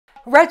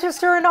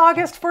Register in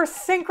August for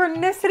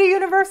Synchronicity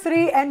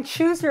University and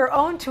choose your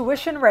own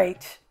tuition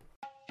rate.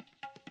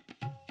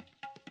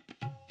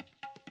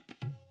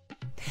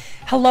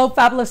 Hello,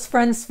 fabulous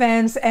friends,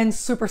 fans, and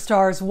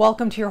superstars.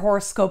 Welcome to your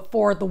horoscope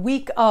for the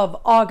week of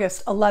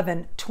August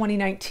 11,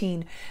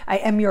 2019. I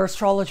am your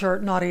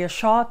astrologer, Nadia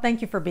Shah.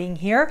 Thank you for being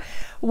here.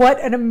 What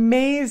an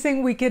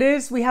amazing week it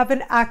is. We have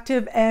an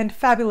active and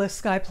fabulous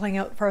sky playing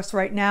out for us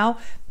right now.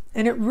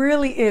 And it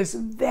really is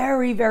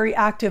very, very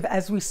active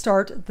as we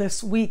start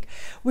this week.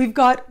 We've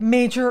got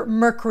major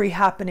Mercury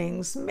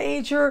happenings,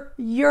 major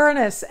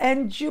Uranus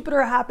and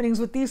Jupiter happenings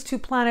with these two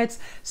planets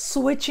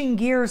switching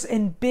gears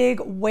in big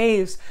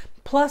waves,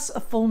 plus a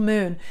full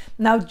moon.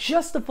 Now,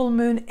 just the full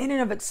moon in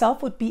and of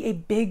itself would be a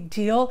big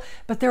deal,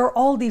 but there are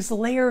all these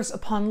layers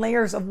upon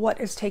layers of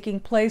what is taking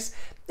place.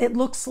 It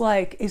looks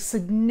like a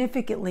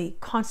significantly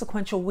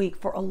consequential week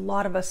for a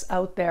lot of us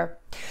out there.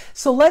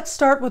 So let's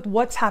start with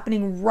what's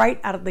happening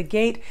right out of the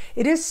gate.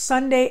 It is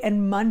Sunday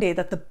and Monday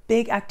that the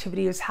big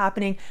activity is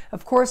happening.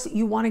 Of course,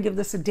 you want to give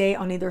this a day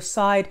on either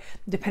side,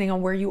 depending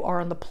on where you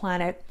are on the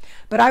planet.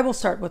 But I will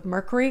start with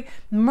Mercury.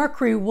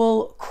 Mercury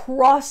will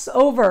cross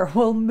over,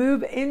 will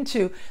move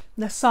into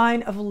the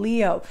sign of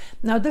Leo.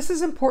 Now, this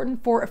is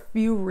important for a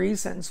few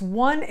reasons.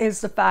 One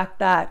is the fact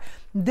that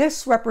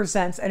this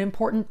represents an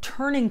important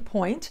turning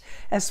point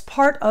as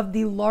part of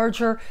the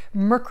larger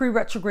Mercury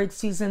retrograde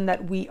season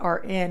that we are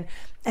in.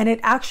 And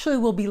it actually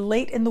will be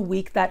late in the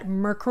week that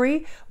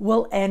Mercury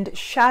will end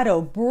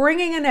shadow,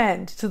 bringing an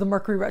end to the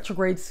Mercury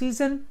retrograde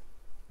season.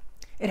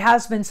 It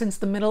has been since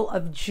the middle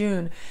of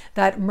June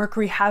that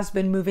Mercury has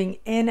been moving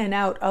in and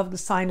out of the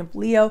sign of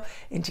Leo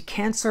into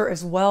Cancer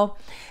as well.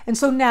 And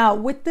so now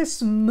with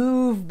this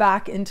move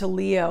back into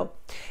Leo,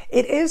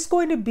 it is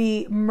going to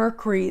be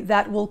Mercury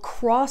that will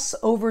cross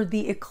over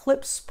the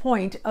eclipse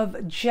point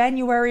of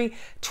January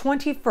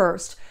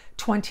 21st,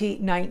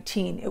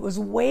 2019. It was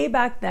way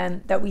back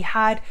then that we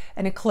had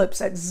an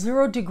eclipse at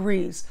 0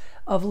 degrees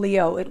of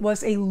Leo. It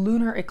was a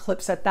lunar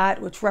eclipse at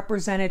that, which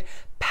represented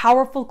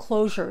powerful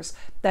closures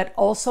that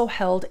also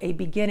held a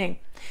beginning.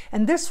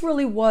 And this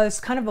really was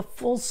kind of a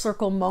full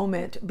circle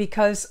moment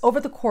because over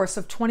the course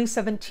of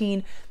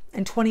 2017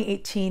 and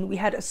 2018, we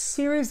had a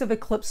series of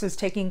eclipses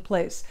taking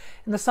place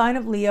in the sign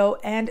of Leo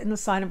and in the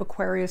sign of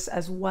Aquarius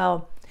as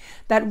well.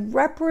 That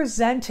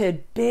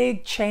represented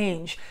big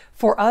change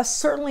for us,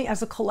 certainly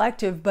as a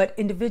collective, but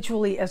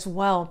individually as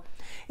well.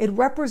 It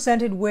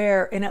represented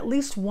where, in at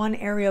least one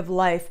area of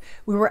life,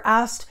 we were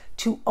asked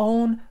to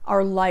own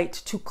our light,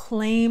 to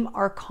claim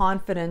our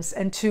confidence,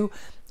 and to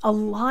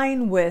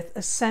align with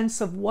a sense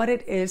of what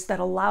it is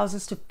that allows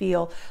us to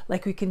feel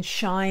like we can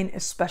shine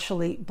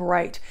especially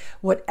bright.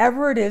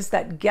 Whatever it is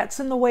that gets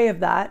in the way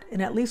of that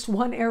in at least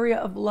one area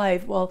of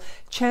life, well,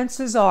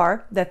 chances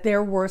are that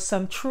there were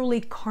some truly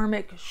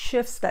karmic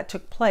shifts that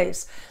took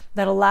place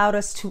that allowed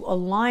us to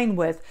align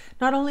with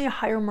not only a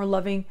higher, more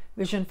loving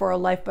vision for our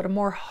life, but a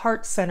more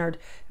heart-centered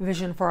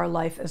vision for our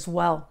life as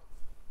well.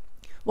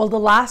 Well, the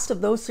last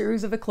of those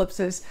series of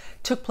eclipses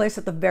took place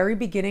at the very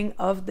beginning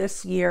of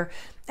this year,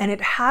 and it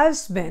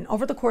has been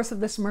over the course of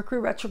this Mercury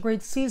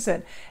retrograde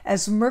season,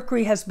 as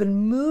Mercury has been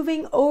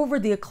moving over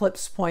the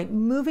eclipse point,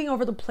 moving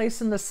over the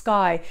place in the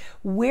sky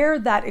where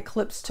that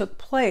eclipse took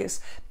place,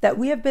 that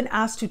we have been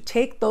asked to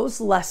take those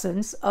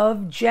lessons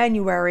of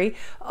January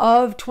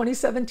of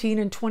 2017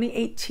 and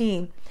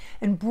 2018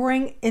 and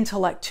bring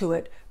intellect to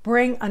it,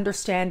 bring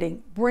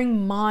understanding,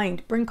 bring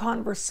mind, bring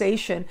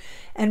conversation,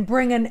 and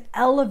bring an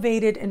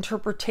elevated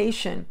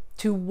interpretation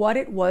to what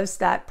it was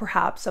that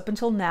perhaps up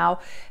until now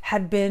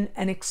had been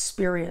an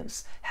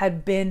experience,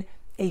 had been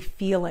a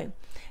feeling.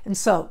 And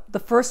so the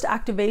first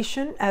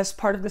activation as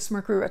part of this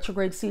Mercury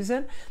retrograde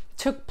season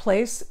took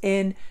place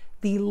in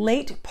the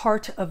late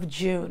part of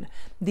June.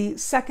 The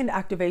second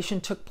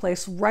activation took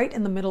place right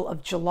in the middle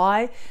of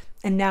July.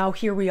 And now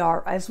here we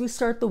are as we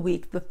start the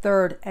week. The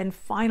third and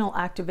final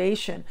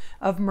activation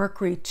of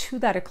Mercury to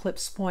that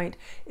eclipse point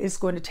is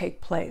going to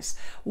take place.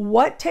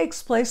 What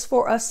takes place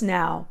for us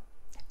now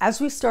as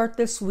we start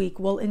this week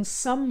will in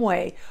some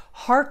way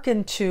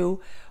hearken to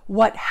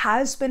what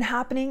has been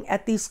happening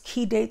at these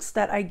key dates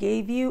that I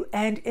gave you,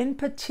 and in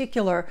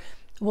particular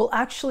will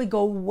actually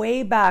go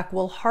way back,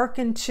 will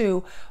hearken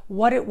to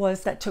what it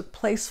was that took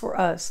place for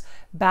us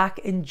back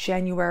in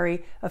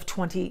January of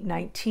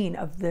 2019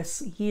 of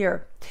this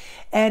year.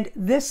 And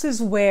this is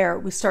where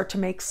we start to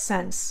make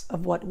sense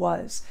of what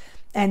was.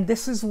 And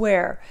this is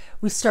where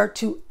we start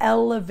to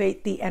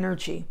elevate the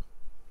energy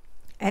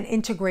and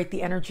integrate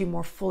the energy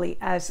more fully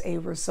as a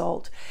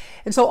result.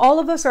 And so all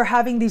of us are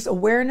having these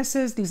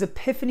awarenesses, these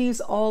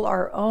epiphanies, all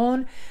our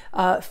own,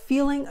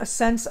 feeling a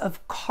sense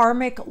of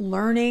karmic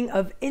learning,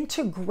 of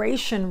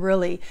integration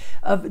really,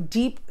 of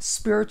deep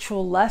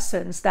spiritual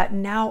lessons that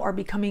now are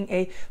becoming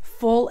a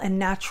full and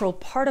natural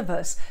part of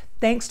us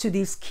thanks to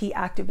these key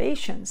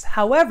activations.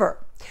 However,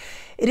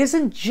 it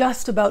isn't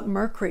just about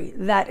Mercury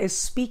that is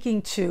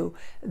speaking to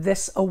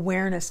this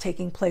awareness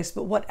taking place,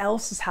 but what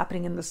else is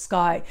happening in the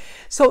sky.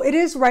 So it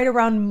is right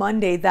around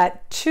Monday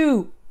that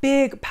two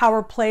big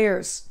power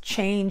players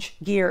change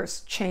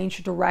gears,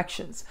 change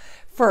directions.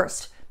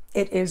 First,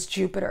 it is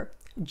Jupiter.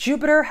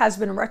 Jupiter has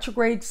been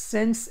retrograde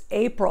since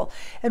April,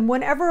 and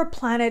whenever a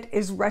planet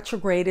is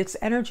retrograde, its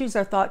energies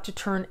are thought to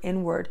turn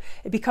inward.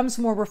 It becomes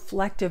more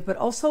reflective, but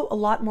also a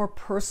lot more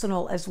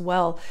personal as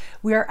well.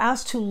 We are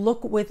asked to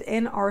look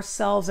within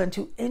ourselves and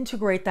to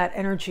integrate that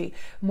energy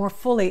more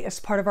fully as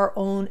part of our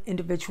own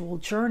individual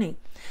journey.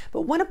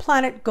 But when a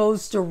planet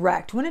goes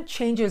direct, when it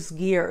changes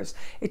gears,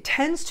 it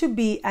tends to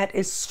be at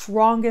its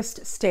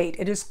strongest state.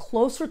 It is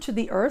closer to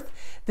the Earth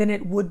than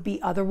it would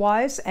be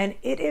otherwise, and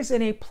it is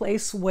in a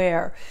place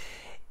where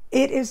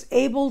it is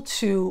able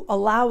to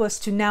allow us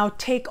to now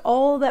take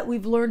all that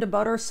we've learned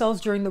about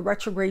ourselves during the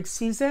retrograde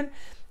season,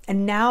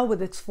 and now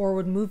with its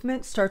forward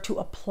movement, start to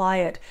apply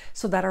it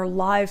so that our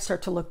lives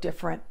start to look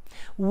different.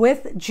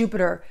 With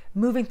Jupiter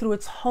moving through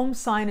its home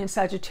sign in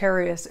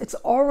Sagittarius, it's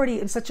already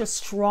in such a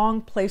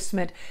strong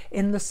placement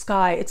in the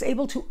sky. It's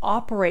able to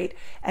operate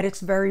at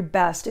its very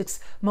best, its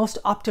most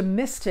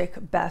optimistic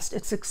best,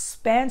 its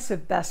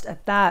expansive best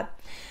at that.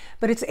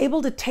 But it's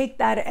able to take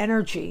that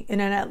energy in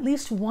at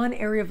least one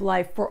area of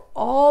life for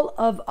all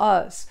of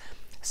us,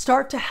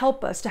 start to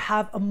help us to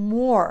have a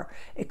more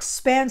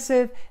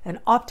expansive and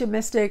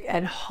optimistic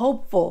and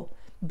hopeful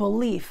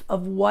belief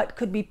of what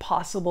could be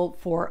possible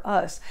for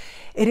us.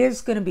 It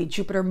is going to be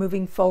Jupiter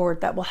moving forward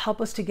that will help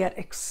us to get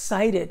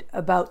excited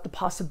about the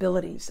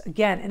possibilities,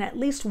 again, in at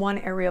least one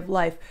area of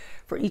life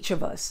for each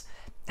of us.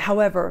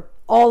 However,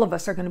 all of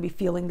us are going to be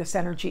feeling this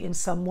energy in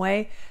some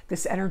way,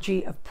 this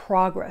energy of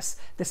progress,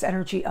 this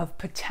energy of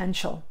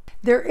potential.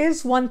 There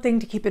is one thing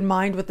to keep in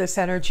mind with this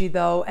energy,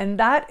 though, and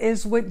that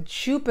is with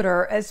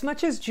Jupiter. As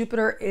much as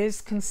Jupiter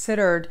is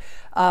considered,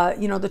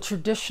 the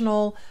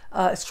traditional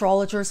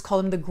astrologers call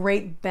him the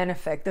great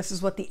benefic. This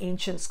is what the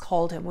ancients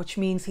called him, which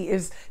means he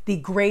is the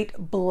great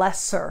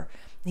blesser.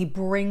 He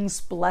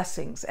brings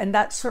blessings, and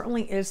that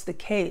certainly is the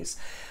case.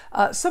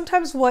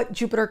 Sometimes what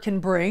Jupiter can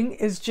bring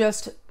is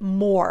just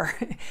more,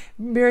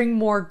 bring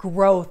more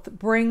growth,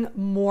 bring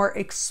more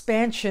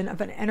expansion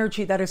of an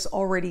energy that is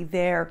already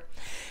there.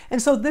 And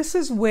so this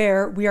is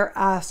where we are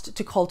asked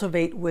to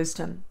cultivate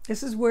wisdom.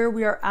 This is where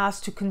we are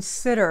asked to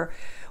consider,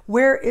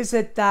 where is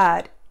it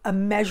that a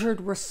measured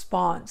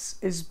response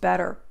is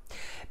better?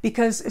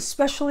 Because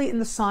especially in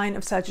the sign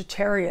of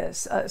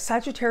Sagittarius,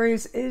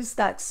 Sagittarius is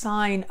that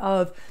sign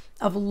of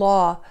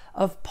law,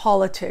 of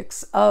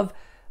politics, of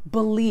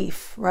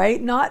belief,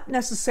 right? Not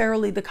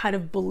necessarily the kind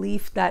of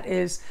belief that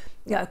is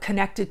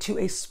connected to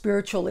a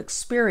spiritual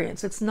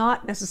experience. It's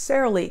not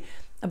necessarily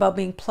about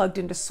being plugged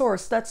into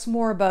source. That's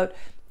more about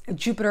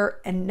Jupiter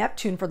and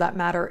Neptune, for that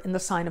matter, in the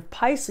sign of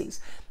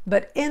Pisces.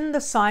 But in the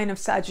sign of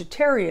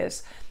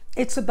Sagittarius,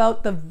 it's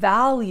about the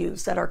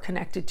values that are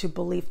connected to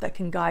belief that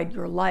can guide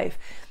your life.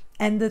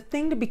 And the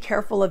thing to be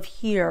careful of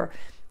here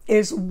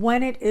is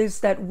when it is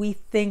that we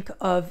think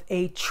of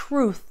a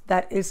truth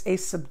that is a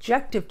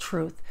subjective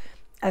truth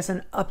as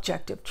an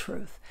objective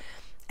truth.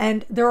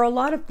 And there are a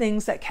lot of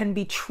things that can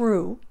be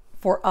true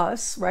for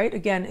us, right?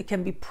 Again, it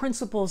can be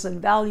principles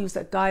and values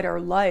that guide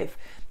our life,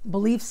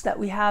 beliefs that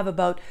we have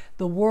about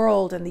the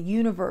world and the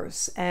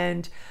universe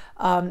and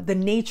the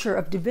nature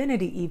of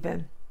divinity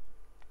even,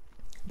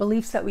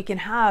 beliefs that we can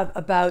have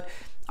about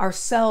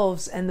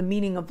ourselves and the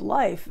meaning of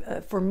life.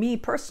 For me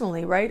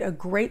personally, right, a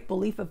great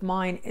belief of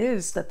mine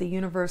is that the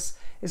universe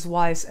is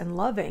wise and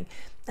loving.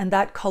 And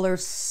that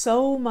colors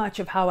so much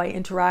of how I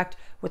interact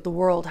with the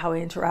world, how I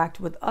interact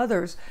with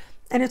others.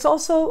 And it's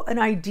also an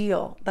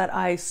ideal that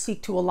I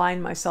seek to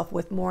align myself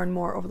with more and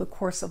more over the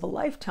course of a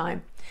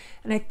lifetime.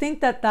 And I think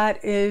that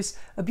that is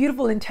a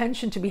beautiful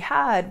intention to be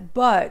had,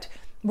 but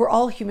we're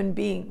all human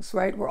beings,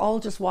 right? We're all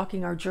just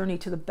walking our journey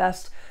to the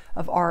best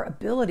of our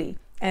ability.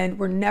 And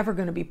we're never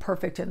going to be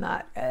perfect in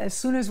that. As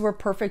soon as we're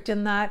perfect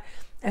in that,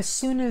 as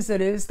soon as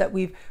it is that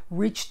we've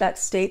reached that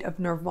state of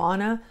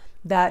nirvana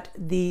that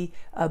the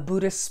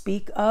Buddhists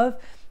speak of,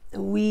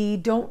 we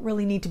don't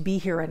really need to be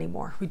here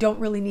anymore. We don't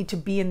really need to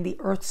be in the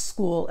earth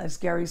school, as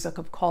Gary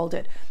Zukav called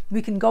it.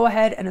 We can go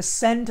ahead and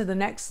ascend to the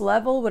next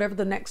level, whatever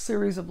the next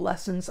series of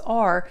lessons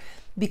are,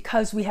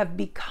 because we have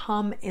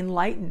become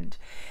enlightened.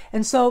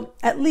 And so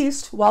at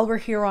least while we're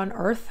here on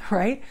earth,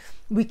 right,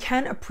 we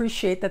can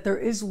appreciate that there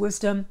is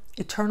wisdom,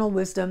 eternal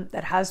wisdom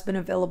that has been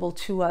available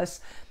to us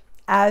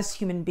as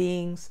human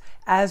beings,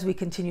 as we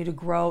continue to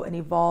grow and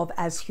evolve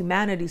as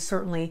humanity,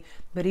 certainly,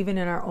 but even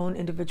in our own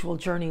individual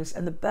journeys.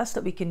 And the best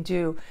that we can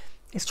do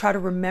is try to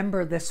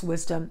remember this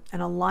wisdom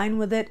and align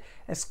with it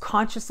as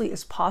consciously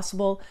as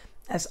possible,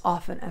 as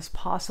often as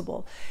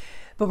possible.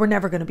 But we're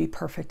never going to be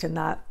perfect in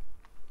that.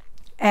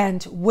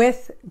 And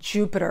with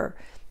Jupiter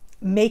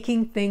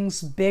making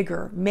things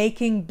bigger,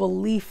 making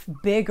belief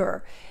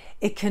bigger,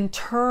 it can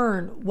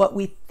turn what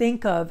we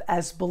think of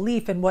as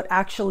belief and what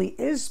actually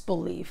is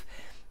belief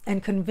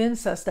and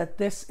convince us that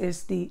this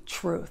is the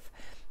truth.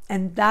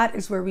 And that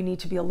is where we need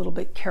to be a little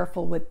bit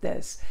careful with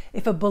this.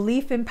 If a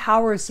belief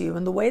empowers you,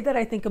 and the way that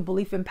I think a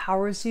belief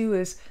empowers you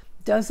is,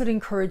 does it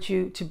encourage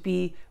you to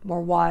be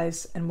more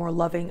wise and more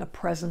loving a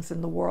presence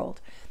in the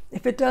world?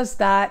 If it does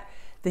that,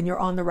 then you're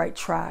on the right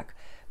track.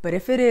 But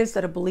if it is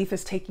that a belief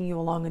is taking you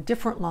along a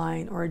different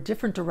line or a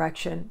different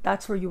direction,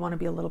 that's where you want to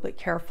be a little bit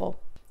careful.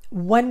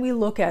 When we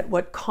look at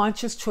what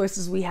conscious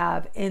choices we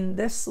have in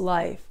this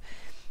life,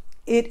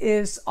 it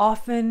is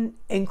often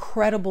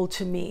incredible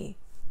to me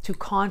to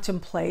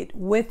contemplate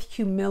with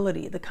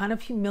humility, the kind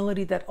of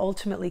humility that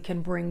ultimately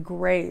can bring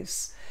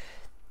grace,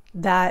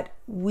 that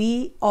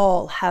we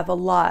all have a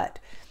lot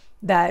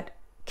that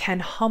can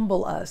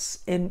humble us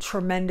in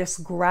tremendous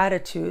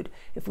gratitude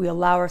if we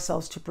allow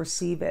ourselves to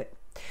perceive it.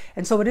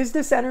 And so it is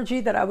this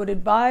energy that I would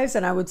advise,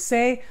 and I would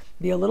say,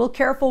 be a little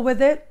careful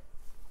with it.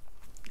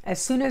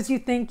 As soon as you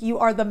think you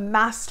are the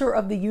master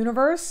of the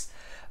universe,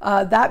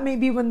 that may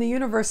be when the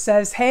universe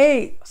says,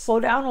 hey,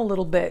 slow down a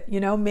little bit. You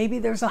know, maybe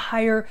there's a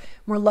higher,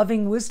 more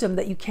loving wisdom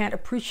that you can't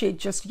appreciate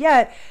just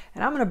yet.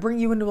 And I'm going to bring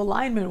you into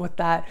alignment with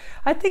that.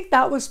 I think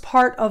that was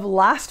part of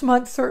last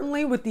month,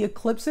 certainly with the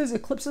eclipses.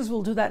 Eclipses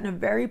will do that in a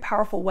very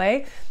powerful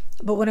way.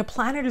 But when a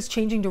planet is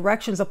changing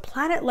directions, a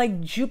planet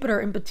like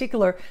Jupiter in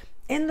particular,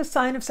 in the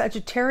sign of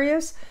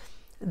Sagittarius,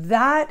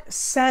 that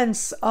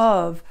sense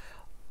of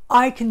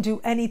I can do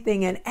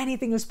anything and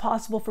anything is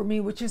possible for me,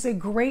 which is a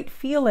great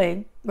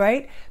feeling,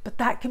 right? But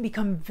that can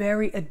become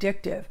very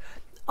addictive.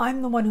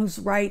 I'm the one who's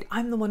right.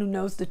 I'm the one who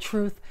knows the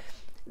truth.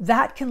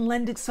 That can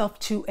lend itself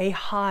to a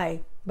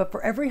high, but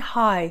for every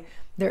high,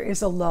 there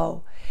is a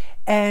low.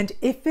 And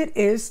if it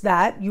is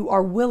that you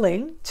are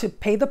willing to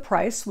pay the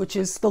price, which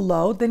is the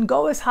low, then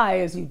go as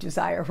high as you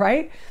desire,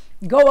 right?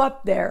 Go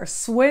up there,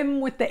 swim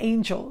with the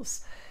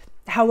angels.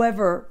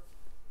 However,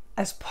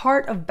 as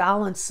part of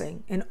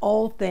balancing in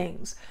all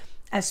things,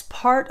 as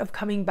part of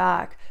coming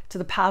back to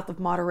the path of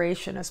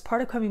moderation, as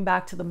part of coming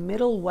back to the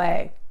middle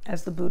way,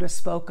 as the Buddha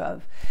spoke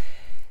of,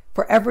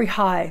 for every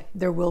high,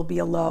 there will be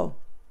a low.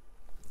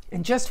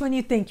 And just when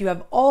you think you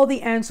have all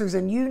the answers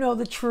and you know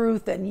the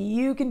truth and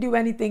you can do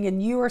anything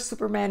and you are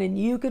Superman and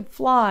you could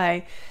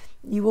fly,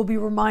 you will be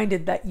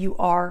reminded that you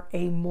are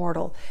a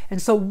mortal.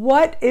 And so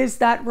what is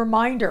that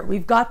reminder?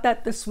 We've got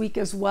that this week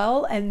as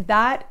well. And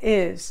that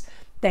is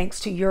thanks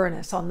to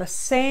Uranus. On the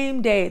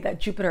same day that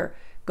Jupiter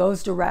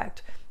goes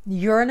direct,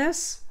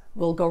 Uranus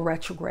will go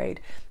retrograde.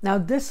 Now,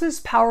 this is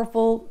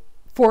powerful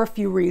for a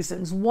few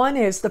reasons. One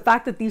is the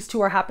fact that these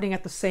two are happening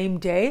at the same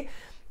day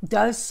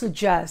does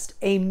suggest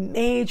a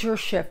major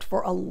shift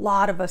for a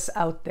lot of us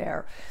out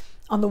there.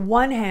 On the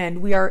one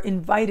hand, we are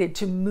invited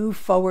to move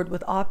forward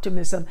with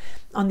optimism.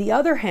 On the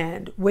other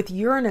hand, with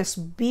Uranus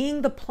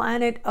being the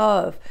planet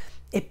of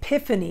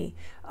epiphany,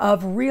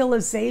 of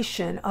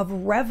realization, of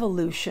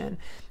revolution,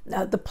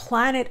 the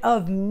planet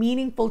of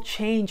meaningful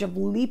change, of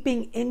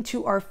leaping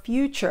into our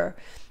future,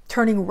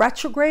 turning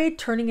retrograde,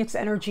 turning its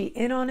energy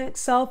in on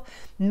itself,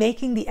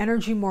 making the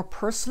energy more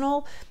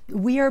personal,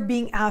 we are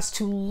being asked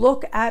to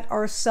look at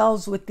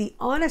ourselves with the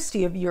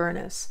honesty of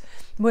Uranus,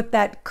 with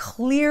that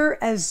clear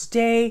as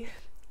day,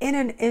 in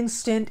an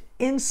instant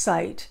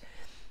insight,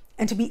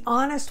 and to be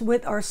honest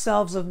with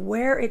ourselves of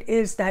where it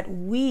is that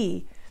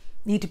we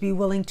need to be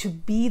willing to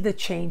be the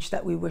change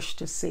that we wish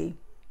to see.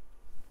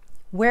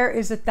 Where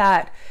is it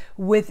that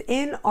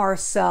within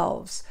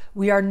ourselves,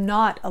 we are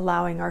not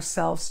allowing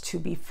ourselves to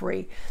be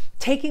free?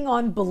 Taking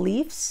on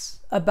beliefs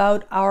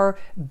about our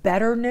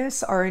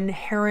betterness, our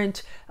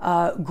inherent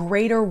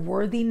greater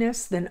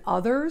worthiness than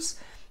others,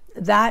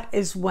 that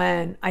is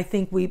when I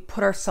think we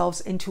put ourselves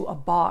into a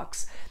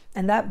box.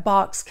 And that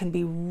box can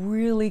be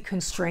really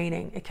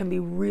constraining. It can be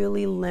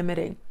really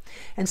limiting.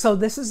 And so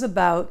this is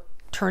about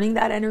turning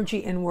that energy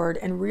inward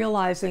and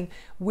realizing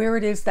where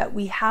it is that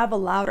we have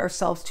allowed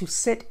ourselves to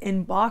sit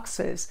in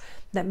boxes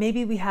that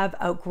maybe we have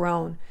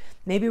outgrown.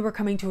 Maybe we're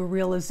coming to a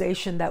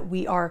realization that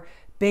we are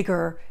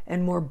bigger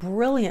and more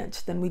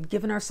brilliant than we'd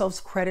given ourselves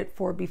credit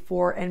for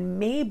before. And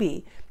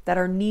maybe that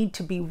our need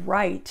to be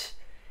right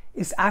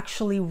is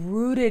actually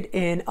rooted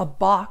in a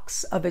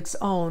box of its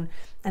own,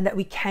 and that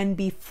we can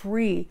be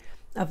free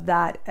of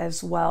that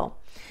as well.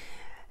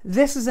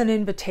 This is an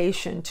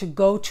invitation to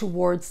go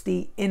towards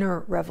the inner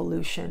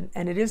revolution,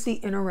 and it is the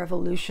inner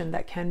revolution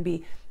that can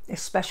be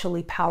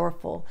especially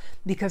powerful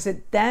because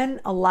it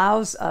then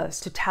allows us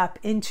to tap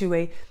into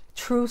a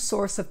true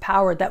source of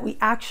power that we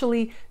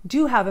actually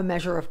do have a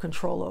measure of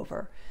control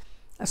over.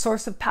 A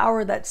source of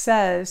power that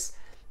says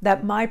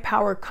that my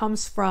power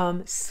comes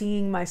from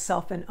seeing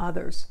myself in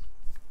others.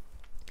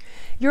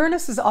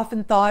 Uranus is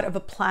often thought of a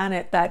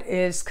planet that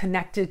is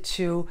connected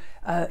to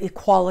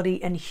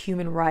equality and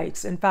human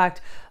rights. In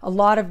fact, a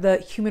lot of the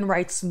human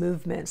rights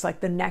movements, like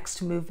the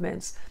Next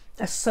movements,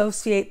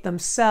 associate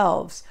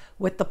themselves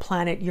with the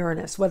planet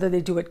Uranus. Whether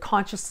they do it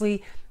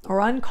consciously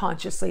or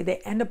unconsciously, they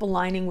end up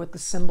aligning with the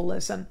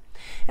symbolism.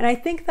 And I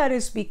think that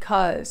is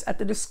because at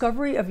the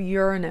discovery of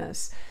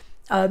Uranus,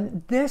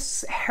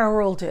 this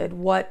heralded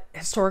what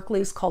historically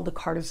is called the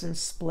Cartesian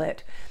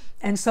split.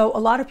 And so a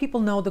lot of people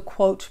know the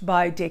quote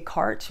by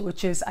Descartes,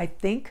 which is, "I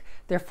think,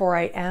 therefore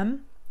I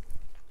am."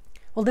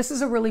 Well, this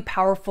is a really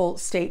powerful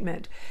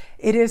statement.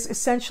 It is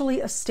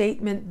essentially a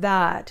statement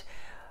that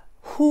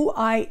who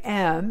I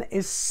am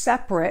is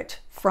separate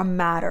from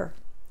matter.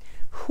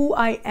 Who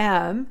I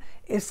am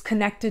is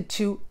connected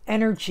to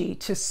energy,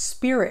 to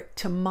spirit,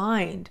 to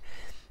mind.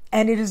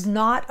 And it is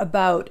not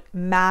about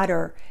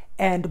matter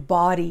and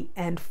body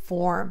and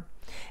form.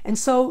 And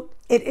so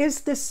it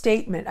is this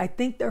statement, I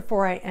think,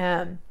 therefore I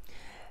am,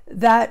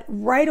 that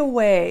right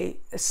away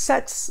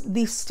sets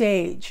the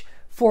stage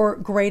for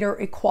greater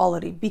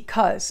equality.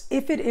 Because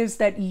if it is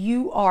that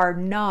you are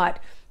not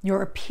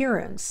your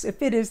appearance,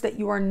 if it is that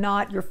you are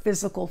not your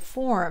physical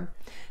form,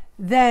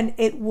 then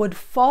it would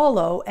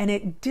follow, and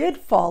it did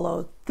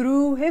follow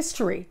through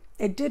history.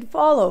 It did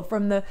follow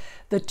from the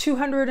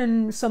 200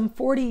 and some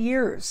 40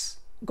 years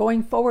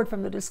going forward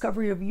from the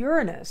discovery of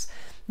Uranus,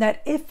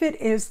 that if it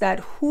is that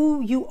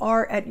who you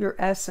are at your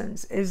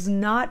essence is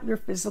not your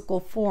physical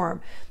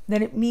form,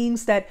 then it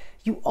means that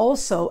you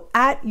also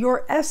at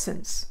your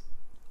essence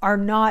are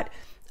not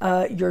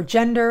your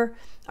gender,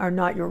 are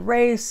not your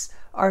race,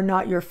 are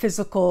not your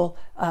physical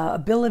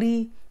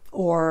ability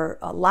or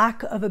a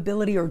lack of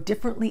ability or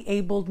differently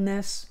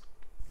abledness.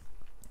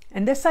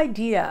 And this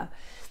idea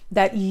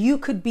that you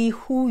could be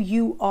who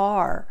you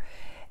are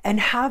and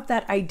have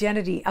that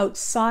identity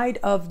outside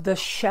of the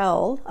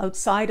shell,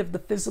 outside of the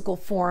physical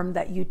form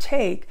that you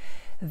take,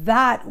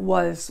 that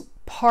was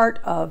part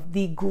of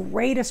the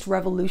greatest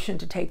revolution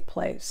to take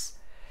place.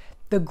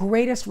 The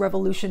greatest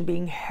revolution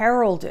being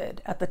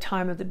heralded at the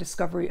time of the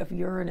discovery of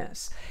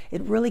Uranus.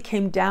 It really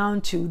came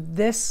down to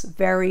this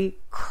very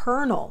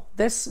kernel,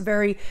 this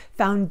very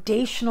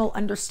foundational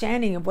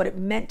understanding of what it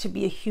meant to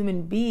be a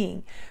human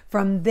being.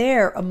 From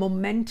there, a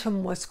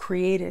momentum was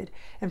created.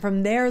 And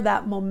from there,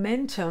 that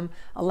momentum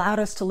allowed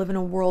us to live in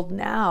a world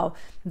now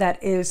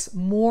that is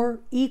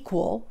more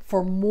equal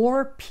for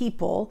more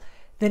people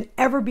than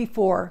ever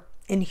before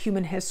in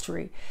human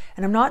history.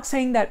 And I'm not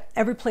saying that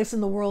every place in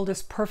the world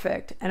is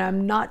perfect. And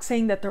I'm not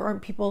saying that there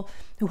aren't people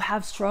who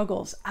have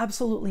struggles.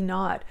 Absolutely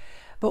not.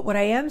 But what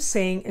I am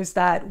saying is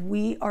that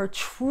we are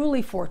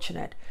truly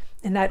fortunate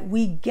in that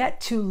we get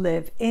to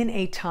live in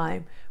a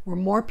time where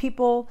more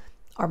people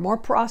are more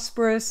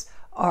prosperous,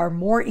 are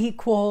more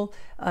equal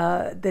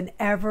than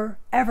ever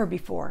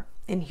before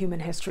in human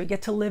history.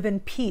 Get to live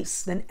in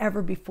peace than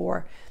ever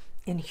before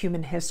in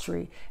human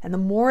history. And the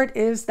more it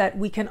is that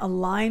we can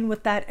align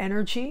with that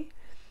energy,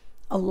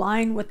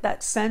 align with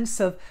that sense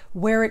of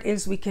where it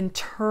is we can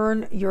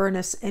turn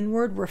Uranus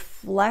inward,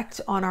 reflect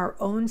on our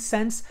own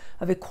sense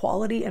of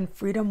equality and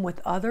freedom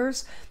with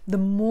others, the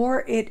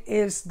more it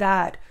is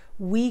that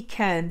we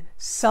can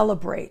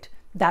celebrate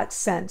that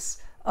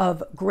sense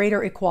of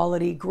greater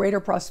equality, greater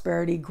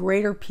prosperity,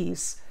 greater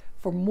peace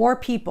for more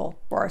people,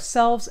 for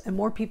ourselves and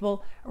more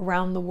people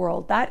around the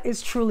world. That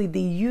is truly the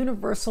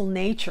universal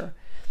nature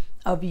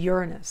of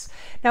Uranus.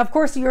 Now, of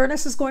course,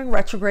 Uranus is going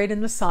retrograde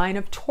in the sign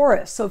of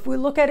Taurus. So if we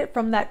look at it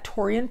from that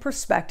Taurian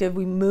perspective,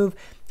 we move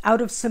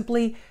out of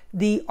simply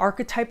the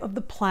archetype of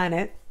the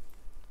planet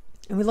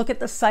and we look at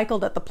the cycle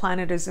that the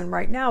planet is in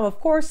right now. Of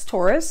course,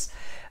 Taurus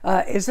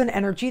is an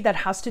energy that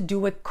has to do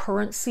with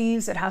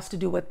currencies. It has to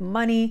do with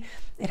money.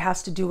 It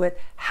has to do with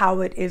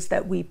how it is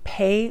that we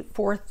pay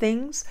for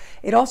things.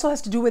 It also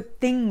has to do with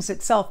things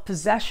itself,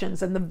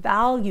 possessions, and the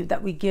value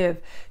that we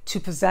give to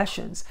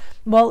possessions.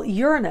 Well,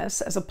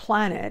 Uranus as a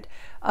planet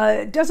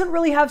doesn't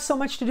really have so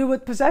much to do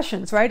with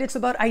possessions, right? It's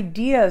about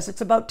ideas.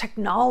 It's about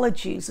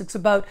technologies. It's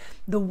about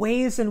the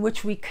ways in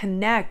which we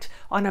connect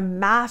on a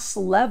mass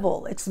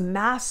level. It's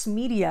mass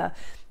media.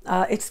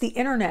 It's the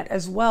internet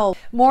as well.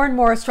 More and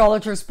more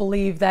astrologers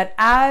believe that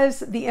as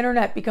the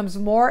internet becomes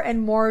more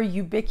and more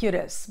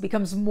ubiquitous,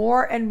 becomes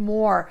more and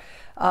more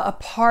a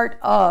part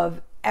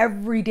of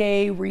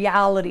everyday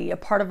reality, a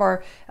part of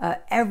our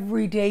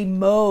everyday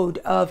mode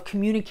of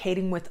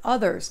communicating with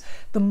others,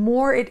 the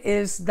more it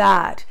is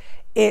that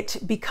it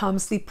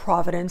becomes the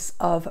providence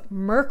of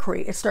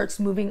Mercury. It starts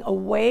moving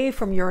away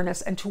from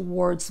Uranus and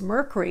towards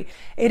Mercury.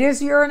 It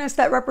is Uranus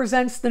that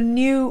represents the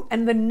new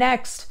and the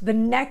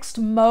next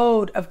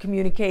mode of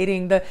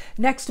communicating, the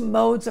next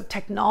modes of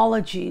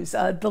technologies,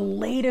 the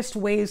latest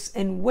ways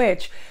in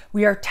which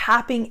we are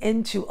tapping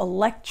into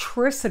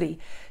electricity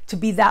to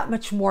be that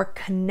much more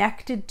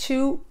connected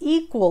to,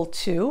 equal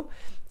to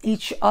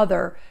each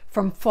other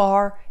from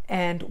far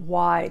and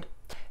wide.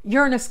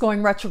 Uranus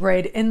going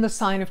retrograde in the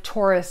sign of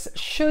Taurus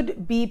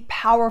should be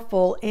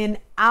powerful in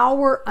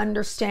our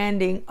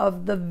understanding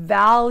of the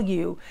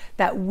value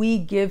that we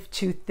give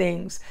to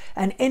things,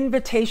 an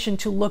invitation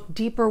to look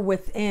deeper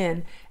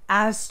within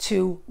as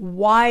to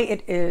why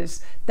it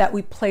is that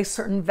we place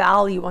certain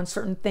value on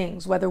certain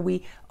things, whether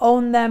we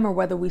own them or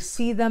whether we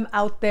see them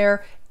out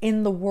there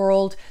in the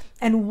world,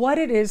 and what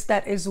it is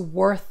that is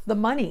worth the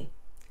money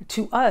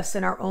to us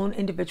in our own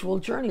individual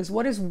journeys.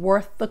 What is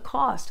worth the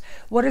cost?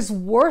 What is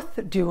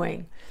worth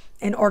doing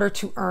in order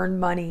to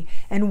earn money?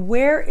 And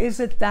where is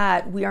it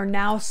that we are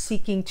now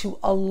seeking to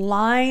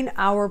align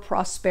our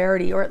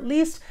prosperity, or at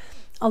least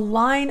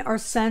align our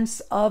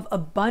sense of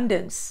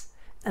abundance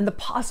and the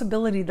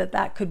possibility that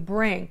that could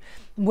bring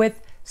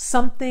with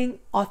something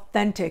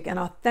authentic, an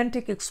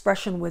authentic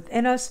expression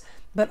within us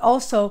but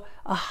also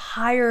a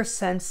higher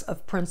sense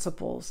of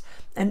principles,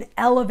 an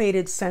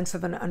elevated sense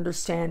of an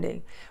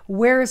understanding.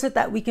 Where is it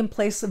that we can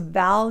place a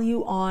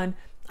value on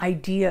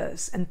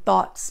ideas and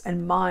thoughts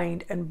and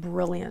mind and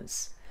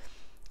brilliance?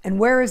 And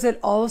where is it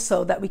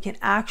also that we can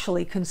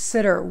actually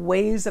consider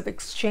ways of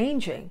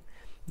exchanging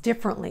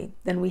differently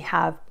than we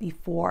have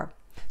before?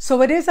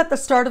 So it is at the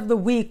start of the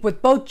week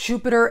with both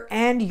Jupiter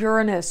and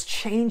Uranus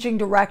changing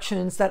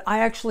directions that I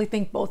actually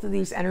think both of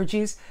these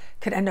energies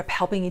could end up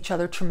helping each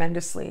other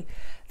tremendously.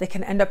 They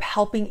can end up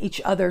helping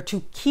each other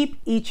to keep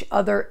each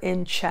other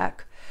in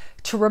check,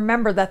 to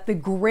remember that the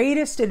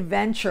greatest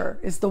adventure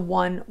is the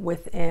one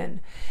within.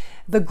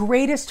 The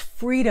greatest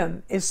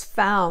freedom is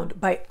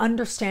found by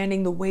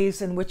understanding the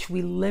ways in which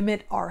we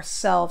limit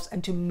ourselves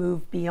and to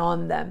move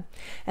beyond them.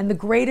 And the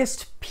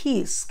greatest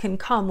peace can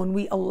come when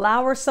we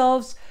allow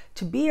ourselves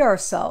to be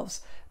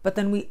ourselves, but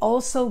then we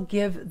also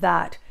give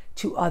that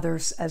to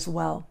others as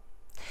well.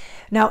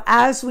 Now,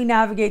 as we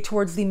navigate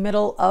towards the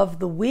middle of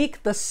the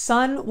week, the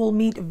sun will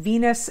meet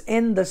Venus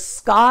in the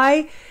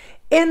sky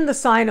in the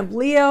sign of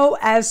Leo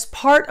as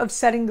part of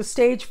setting the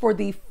stage for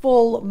the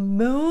full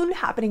moon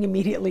happening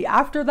immediately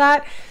after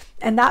that.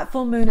 And that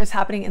full moon is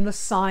happening in the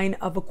sign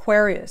of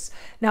Aquarius.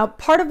 Now,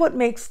 part of what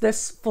makes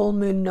this full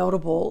moon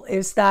notable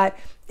is that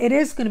it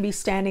is going to be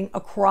standing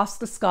across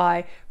the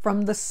sky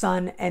from the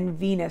sun and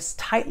Venus,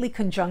 tightly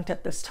conjunct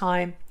at this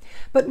time.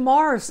 But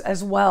Mars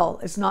as well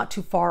is not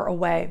too far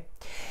away.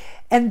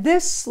 And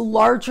this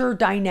larger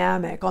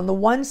dynamic, on the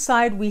one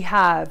side we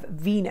have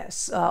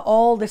Venus,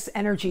 all this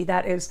energy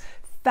that is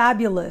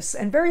fabulous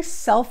and very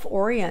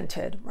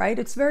self-oriented, right?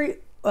 It's very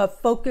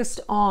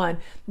focused on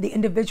the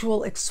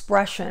individual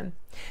expression.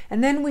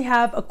 And then we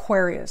have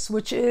Aquarius,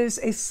 which is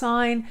a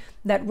sign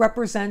that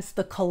represents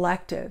the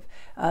collective,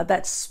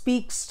 that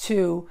speaks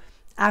to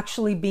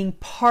actually being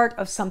part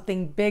of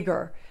something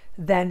bigger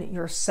than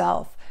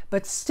yourself,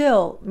 but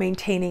still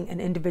maintaining an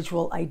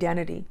individual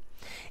identity.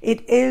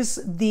 It is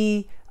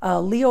the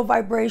Leo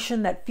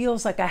vibration that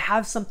feels like I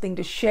have something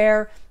to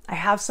share, I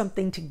have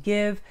something to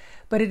give,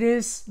 but it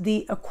is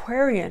the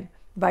Aquarian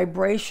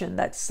vibration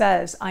that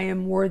says I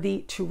am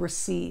worthy to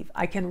receive.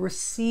 I can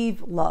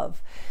receive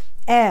love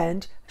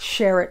and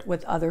share it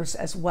with others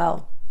as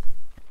well.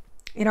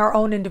 In our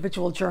own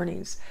individual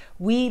journeys,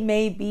 we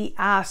may be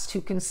asked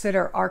to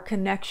consider our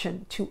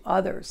connection to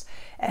others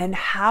and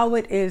how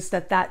it is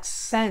that that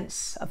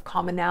sense of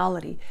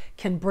commonality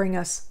can bring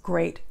us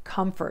great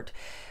comfort.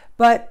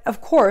 But of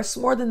course,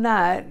 more than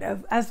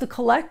that, as the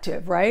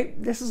collective,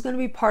 right? This is going to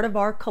be part of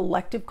our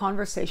collective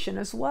conversation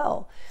as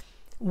well.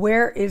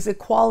 Where is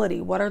equality?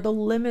 What are the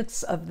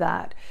limits of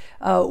that?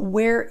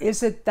 Where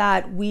is it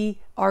that we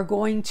are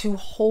going to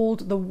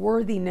hold the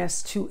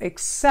worthiness to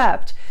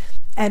accept?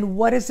 And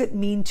what does it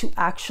mean to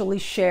actually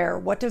share?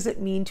 What does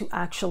it mean to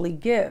actually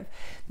give?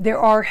 There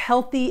are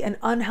healthy and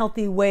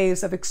unhealthy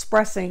ways of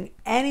expressing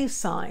any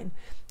sign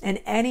and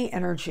any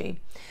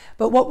energy.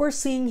 But what we're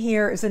seeing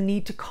here is a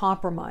need to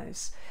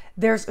compromise.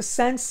 There's a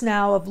sense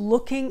now of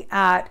looking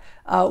at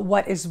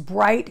what is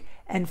bright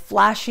and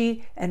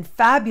flashy and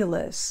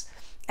fabulous,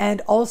 and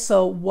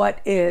also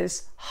what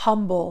is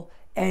humble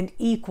and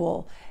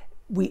equal.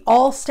 We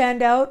all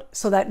stand out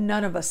so that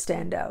none of us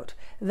stand out.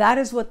 That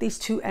is what these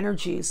two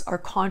energies are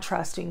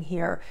contrasting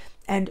here,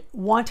 and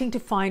wanting to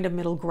find a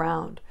middle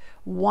ground,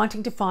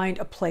 wanting to find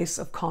a place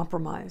of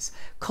compromise.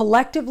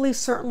 Collectively,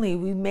 certainly,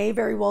 we may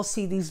very well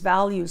see these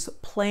values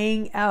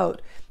playing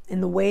out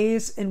in the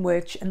ways in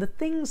which and the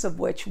things of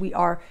which we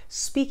are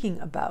speaking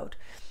about.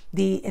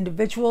 The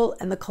individual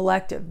and the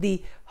collective,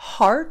 the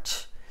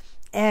heart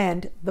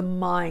and the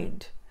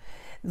mind.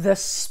 The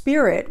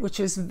spirit, which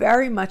is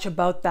very much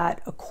about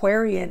that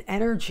Aquarian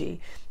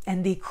energy,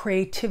 and the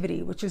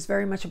creativity, which is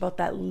very much about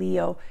that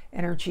Leo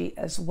energy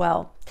as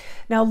well.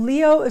 Now,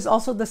 Leo is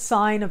also the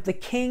sign of the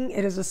king.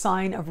 It is a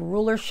sign of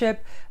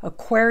rulership.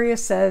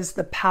 Aquarius says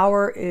the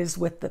power is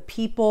with the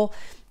people.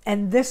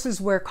 And this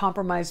is where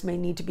compromise may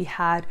need to be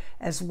had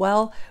as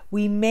well.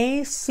 We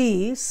may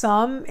see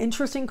some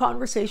interesting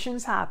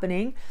conversations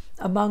happening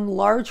among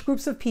large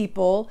groups of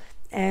people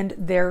and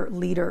their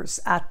leaders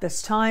at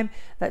this time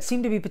that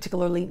seem to be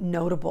particularly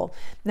notable.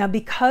 Now,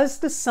 because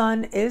the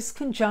sun is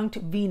conjunct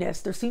Venus,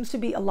 there seems to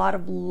be a lot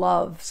of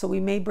love. So we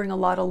may bring a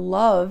lot of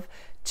love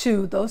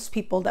to those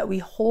people that we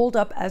hold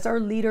up as our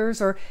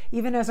leaders or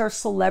even as our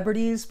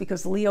celebrities,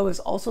 because Leo is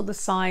also the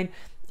sign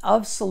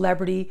of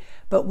celebrity,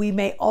 but we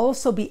may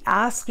also be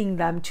asking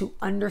them to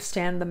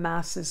understand the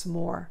masses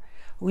more.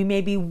 We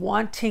may be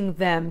wanting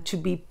them to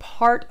be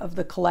part of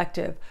the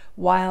collective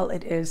while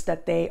it is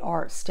that they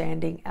are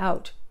standing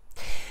out.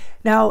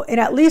 Now, in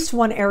at least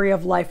one area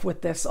of life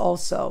with this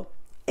also,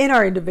 in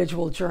our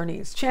individual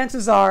journeys,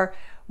 chances are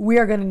we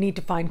are going to need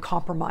to find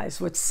compromise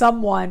with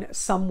someone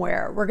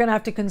somewhere. We're going to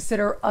have to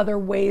consider other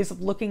ways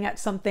of looking at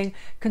something,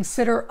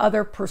 consider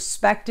other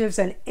perspectives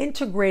and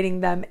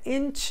integrating them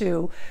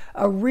into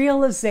a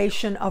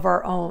realization of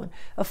our own.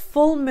 A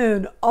full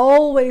moon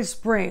always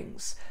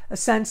brings a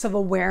sense of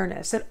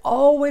awareness. It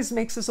always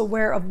makes us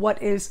aware of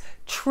what is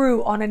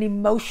true on an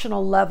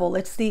emotional level.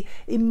 It's the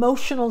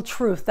emotional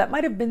truth that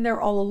might have been there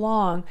all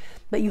along,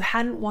 but you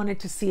hadn't wanted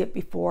to see it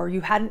before.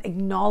 You hadn't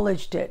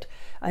acknowledged it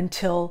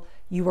until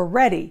you were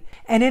ready.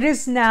 And it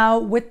is now,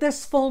 with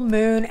this full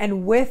moon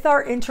and with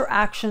our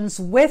interactions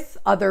with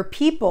other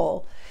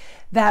people,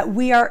 that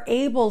we are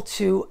able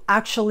to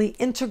actually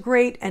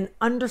integrate and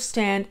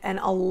understand and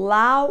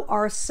allow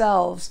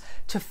ourselves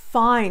to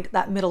find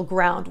that middle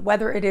ground,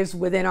 whether it is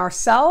within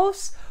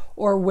ourselves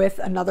or with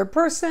another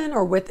person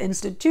or with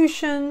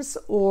institutions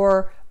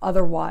or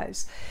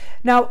otherwise.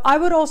 Now, I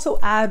would also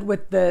add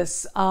with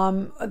this,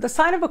 the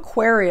sign of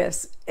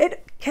Aquarius,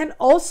 it can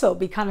also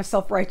be kind of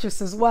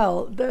self-righteous as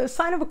well. The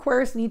sign of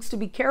Aquarius needs to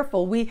be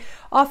careful. We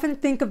often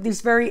think of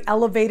these very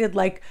elevated,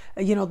 like,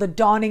 the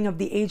dawning of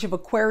the age of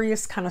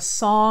Aquarius kind of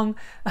song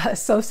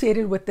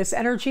associated with this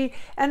energy.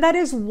 And that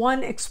is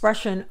one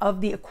expression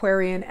of the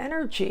Aquarian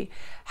energy.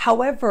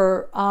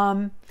 However,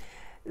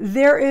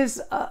 there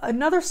is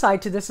another side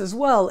to this as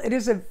well. It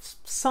is a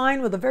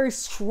sign with a very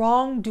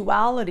strong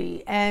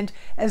duality. And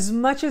as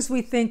much as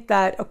we think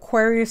that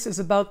Aquarius is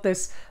about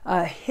this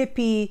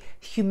hippie,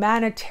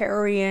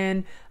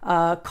 humanitarian,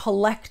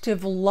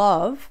 collective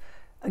love,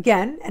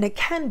 again, and it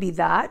can be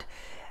that,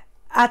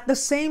 at the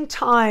same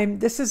time,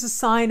 this is a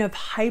sign of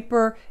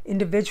hyper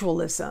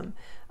individualism.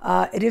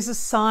 It is a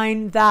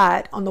sign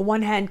that, on the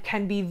one hand,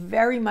 can be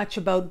very much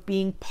about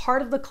being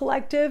part of the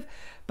collective,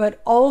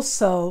 but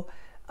also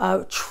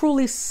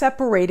truly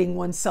separating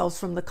oneself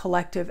from the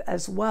collective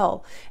as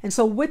well. And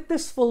so with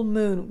this full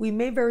moon, we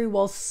may very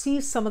well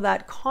see some of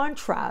that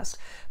contrast,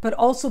 but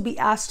also be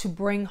asked to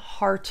bring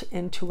heart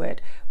into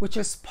it, which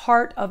is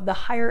part of the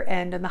higher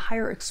end and the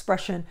higher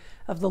expression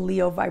of the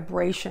Leo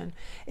vibration.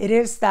 It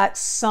is that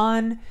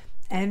sun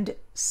and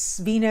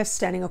Venus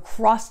standing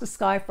across the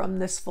sky from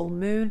this full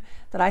moon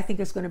that I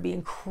think is going to be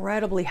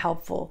incredibly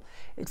helpful.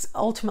 It's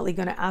ultimately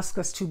going to ask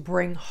us to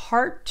bring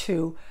heart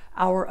to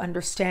our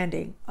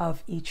understanding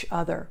of each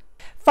other.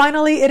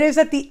 Finally, it is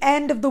at the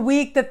end of the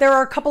week that there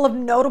are a couple of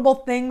notable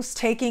things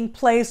taking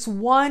place.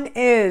 One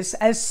is,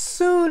 as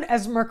soon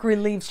as Mercury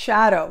leaves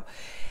shadow,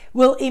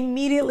 we'll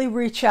immediately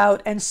reach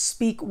out and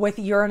speak with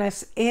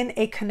Uranus in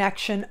a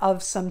connection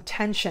of some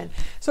tension.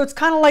 So it's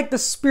kind of like the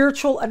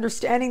spiritual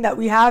understanding that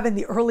we have in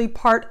the early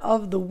part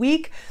of the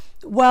week.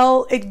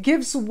 Well, it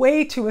gives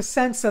way to a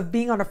sense of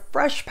being on a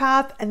fresh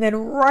path and then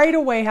right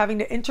away having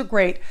to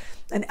integrate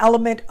an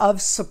element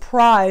of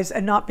surprise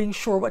and not being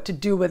sure what to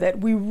do with it.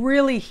 We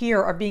really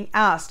here are being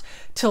asked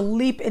to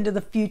leap into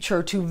the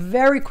future, to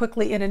very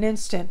quickly in an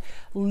instant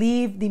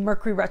leave the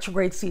Mercury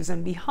retrograde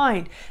season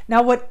behind.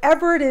 Now,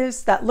 whatever it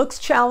is that looks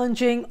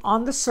challenging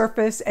on the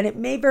surface, and it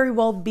may very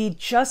well be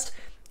just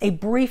a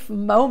brief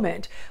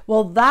moment,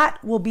 well,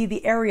 that will be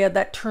the area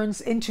that turns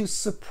into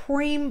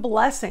supreme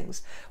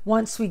blessings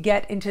once we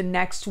get into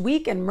next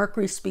week and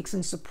Mercury speaks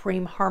in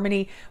supreme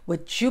harmony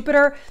with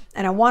Jupiter.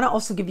 And I want to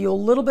also give you a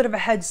little bit of a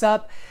heads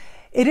up.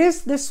 It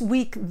is this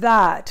week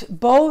that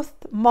both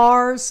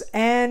Mars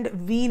and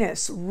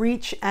Venus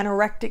reach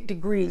anorectic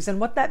degrees. And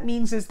what that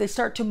means is they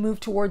start to move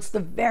towards the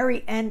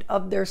very end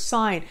of their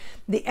sign.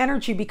 The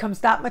energy becomes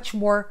that much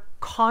more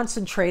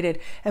concentrated.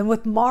 And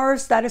with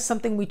Mars, that is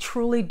something we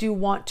truly do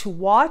want to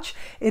watch.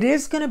 It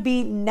is going to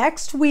be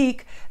next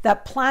week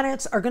that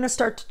planets are going to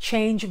start to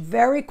change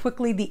very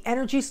quickly. The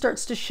energy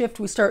starts to shift.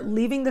 We start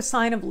leaving the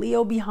sign of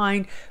Leo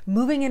behind,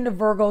 moving into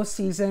Virgo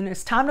season.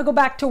 It's time to go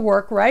back to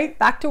work, right?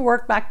 Back to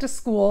work, back to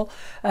school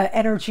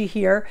energy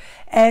here.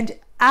 And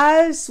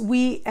as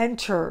we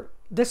enter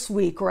this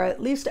week, or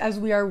at least as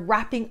we are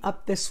wrapping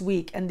up this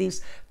week, and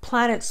these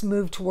planets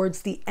move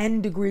towards the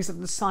end degrees of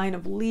the sign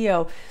of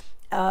Leo,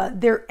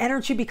 their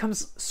energy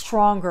becomes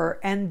stronger,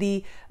 and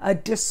the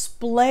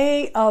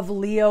display of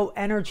Leo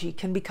energy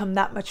can become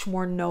that much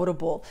more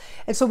notable.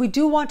 And so we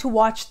do want to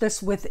watch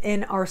this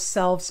within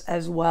ourselves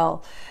as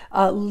well.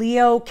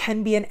 Leo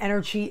can be an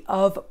energy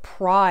of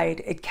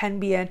pride. It can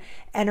be an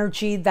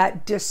energy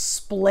that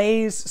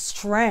displays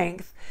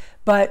strength,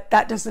 but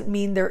that doesn't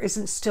mean there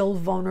isn't still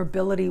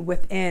vulnerability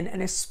within,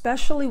 and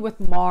especially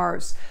with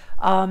Mars.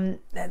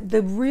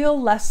 The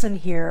real lesson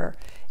here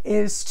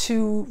is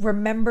to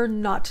remember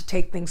not to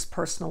take things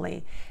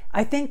personally.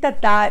 I think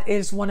that that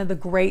is one of the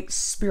great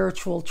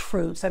spiritual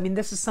truths. I mean,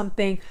 this is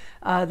something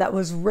that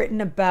was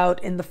written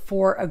about in the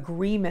Four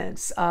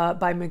Agreements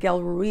by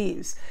Miguel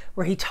Ruiz,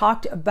 where he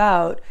talked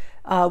about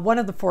one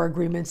of the four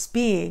agreements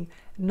being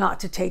not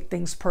to take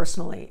things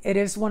personally. It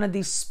is one of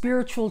these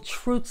spiritual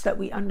truths that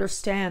we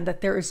understand, that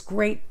there is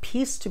great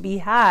peace to be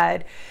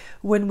had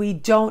when we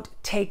don't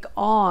take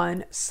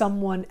on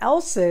someone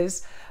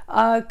else's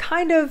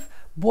kind of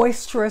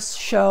boisterous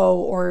show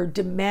or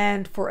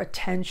demand for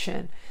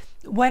attention.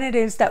 When it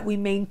is that we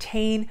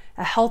maintain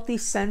a healthy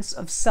sense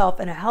of self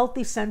and a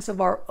healthy sense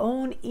of our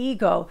own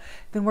ego,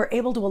 then we're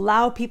able to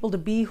allow people to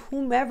be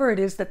whomever it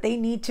is that they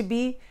need to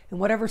be in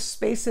whatever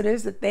space it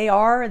is that they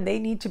are and they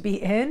need to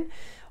be in,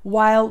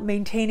 while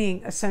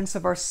maintaining a sense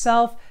of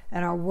ourself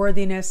and our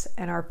worthiness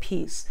and our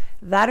peace.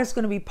 That is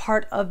going to be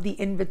part of the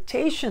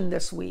invitation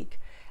this week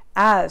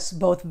as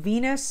both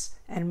Venus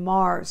and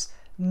Mars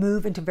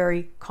move into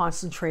very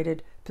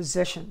concentrated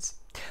positions.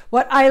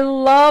 What I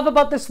love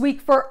about this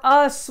week for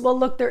us, well,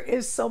 look, there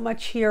is so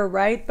much here,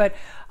 right? But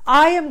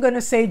I am going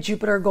to say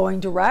Jupiter going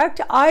direct.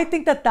 I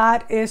think that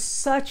that is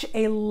such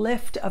a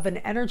lift of an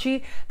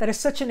energy. That is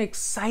such an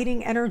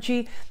exciting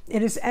energy.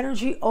 It is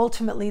energy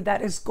ultimately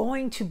that is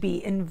going to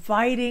be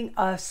inviting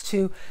us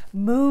to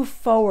move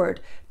forward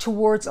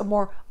towards a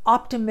more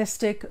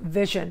optimistic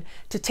vision,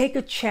 to take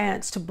a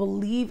chance, to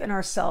believe in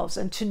ourselves,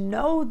 and to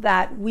know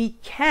that we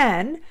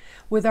can,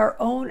 with our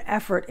own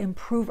effort,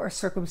 improve our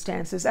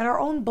circumstances and our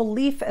own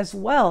belief as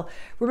well.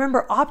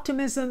 Remember,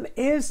 optimism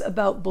is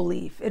about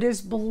belief. It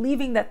is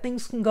believing that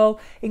things can go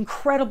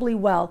incredibly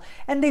well,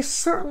 and they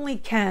certainly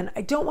can.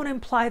 I don't want to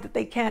imply that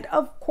they can't.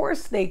 Of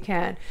course they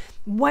can.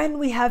 When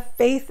we have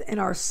faith in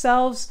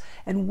ourselves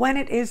and when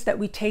it is that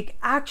we take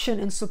action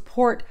in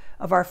support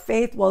of our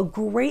faith, well,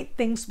 great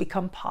things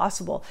become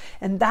possible.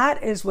 And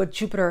that is what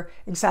Jupiter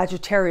in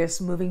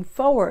Sagittarius moving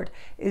forward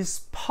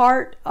is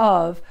part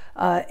of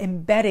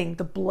embedding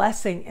the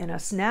blessing in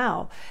us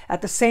now.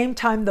 At the same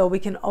time, though, we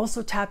can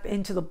also tap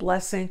into the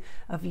blessing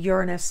of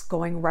Uranus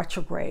going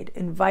retrograde,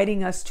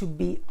 inviting us to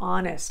be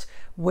honest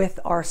with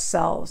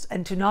ourselves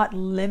and to not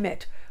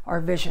limit our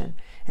vision,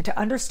 and to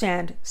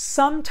understand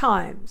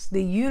sometimes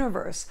the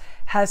universe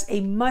has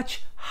a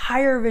much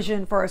higher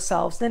vision for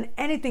ourselves than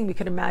anything we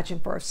could imagine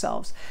for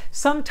ourselves.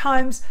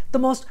 Sometimes the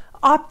most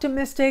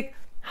optimistic,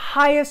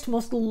 highest,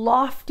 most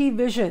lofty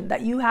vision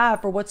that you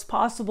have for what's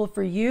possible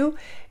for you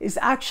is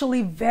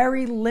actually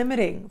very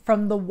limiting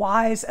from the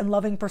wise and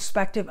loving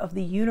perspective of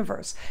the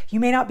universe. You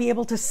may not be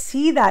able to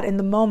see that in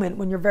the moment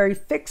when you're very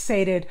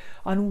fixated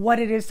on what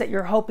it is that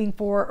you're hoping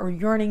for or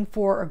yearning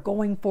for or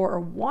going for or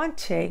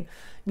wanting.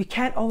 You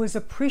can't always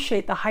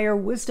appreciate the higher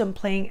wisdom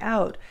playing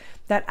out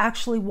that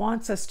actually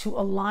wants us to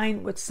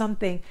align with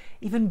something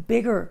even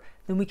bigger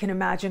than we can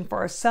imagine for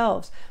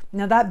ourselves.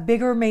 Now, that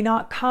bigger may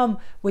not come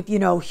with,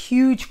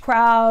 huge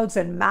crowds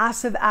and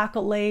massive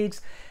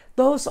accolades.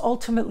 Those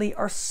ultimately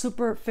are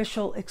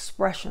superficial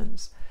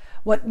expressions.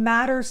 What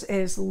matters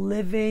is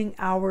living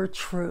our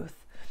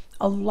truth,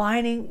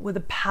 aligning with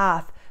a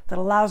path that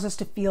allows us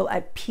to feel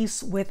at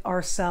peace with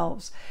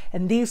ourselves.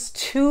 And these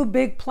two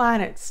big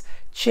planets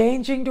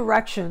changing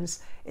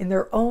directions in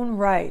their own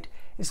right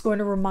is going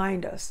to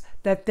remind us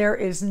that there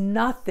is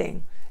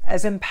nothing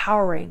as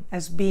empowering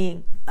as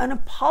being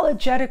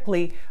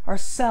unapologetically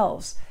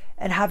ourselves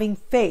and having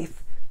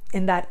faith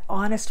in that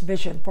honest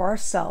vision for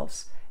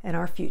ourselves and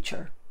our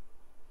future.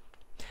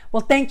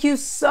 Well, thank you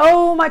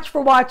so much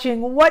for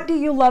watching. What do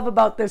you love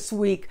about this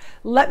week?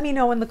 Let me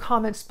know in the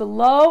comments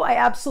below. I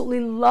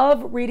absolutely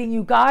love reading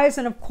you guys.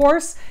 And of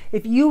course,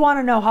 if you want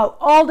to know how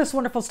all this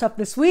wonderful stuff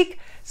this week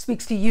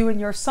speaks to you and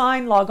your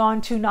sign, log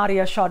on to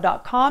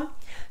nadiashaw.com.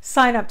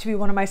 Sign up to be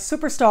one of my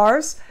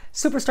superstars.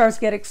 Superstars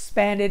get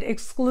expanded,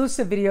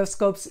 exclusive video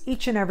scopes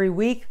each and every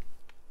week.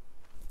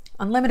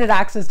 Unlimited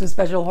access to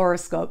special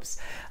horoscopes.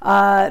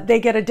 They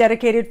get a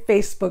dedicated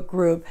Facebook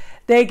group.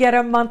 They get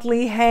a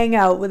monthly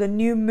hangout with a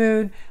new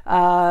moon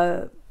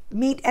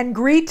meet and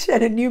greet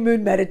and a new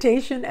moon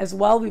meditation as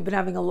well. We've been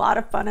having a lot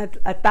of fun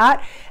at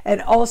that.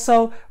 And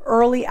also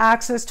early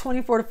access,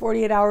 24 to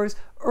 48 hours,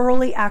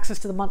 early access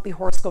to the monthly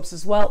horoscopes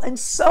as well, and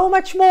so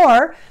much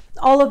more.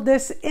 All of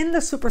this in the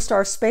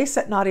superstar space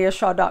at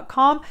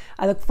nadiashaw.com.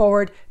 I look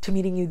forward to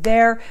meeting you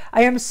there.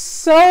 I am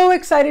so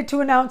excited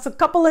to announce a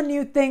couple of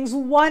new things.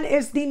 One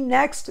is the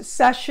next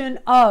session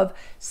of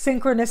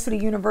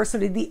Synchronicity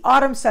University. The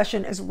autumn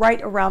session is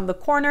right around the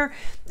corner.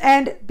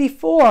 And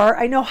before,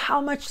 I know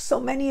how much so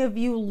many of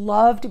you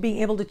loved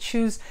being able to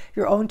choose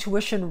your own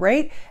tuition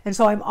rate. And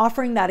so I'm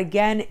offering that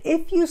again.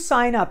 If you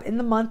sign up in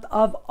the month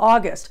of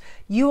August,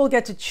 you will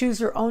get to choose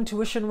your own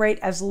tuition rate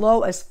as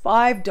low as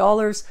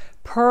 $5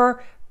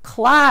 per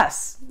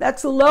class.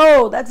 That's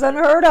low, that's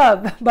unheard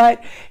of,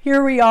 but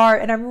here we are,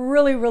 and I'm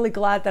really, really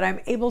glad that I'm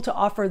able to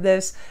offer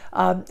this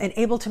and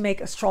able to make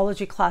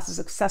astrology classes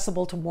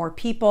accessible to more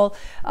people.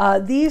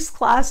 These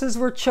classes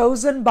were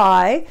chosen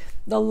by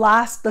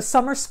the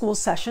summer school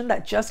session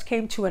that just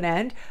came to an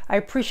end. I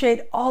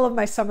appreciate all of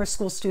my summer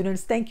school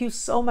students. Thank you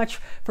so much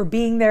for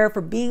being there,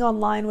 for being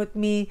online with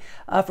me,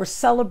 for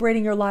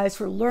celebrating your lives,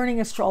 for learning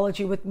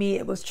astrology with me.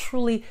 It was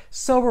truly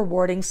so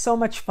rewarding, so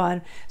much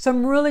fun. So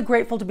I'm really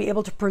grateful to be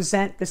able to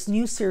present this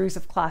new series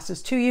of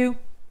classes to you.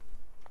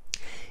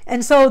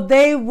 And so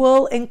they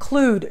will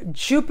include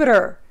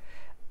Jupiter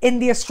in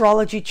the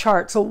astrology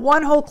chart. So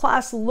one whole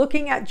class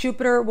looking at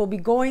Jupiter. We'll be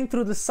going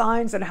through the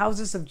signs and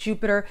houses of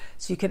Jupiter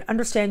so you can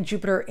understand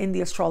Jupiter in the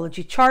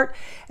astrology chart.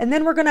 And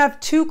then we're going to have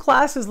two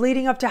classes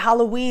leading up to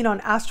Halloween on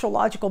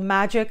astrological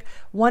magic.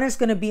 One is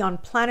going to be on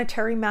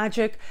planetary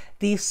magic.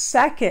 The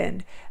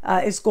second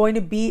is going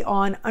to be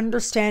on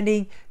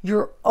understanding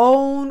your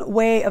own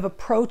way of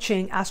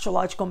approaching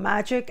astrological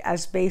magic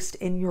as based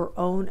in your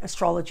own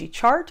astrology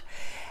chart.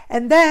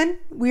 And then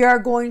we are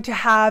going to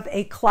have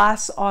a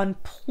class on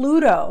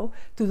Pluto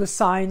through the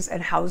signs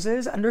and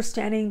houses,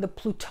 understanding the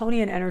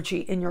Plutonian energy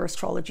in your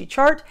astrology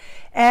chart,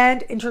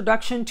 and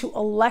introduction to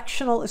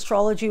Electional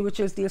astrology, which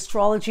is the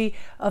astrology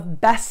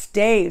of best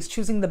days,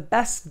 choosing the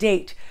best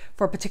date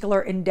for a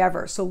particular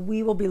endeavor. So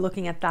we will be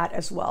looking at that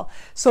as well.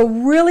 So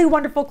really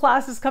wonderful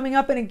classes coming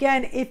up. And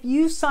again, if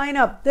you sign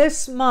up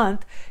this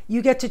month,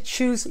 you get to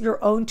choose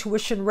your own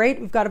tuition rate.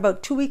 We've got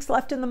about 2 weeks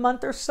left in the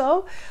month or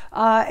so.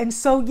 And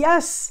so,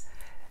 yes,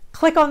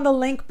 click on the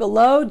link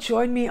below,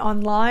 join me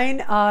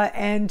online,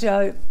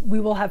 and we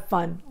will have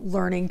fun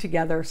learning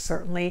together,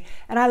 certainly.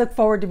 And I look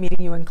forward to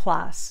meeting you in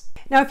class.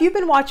 Now, if you've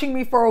been watching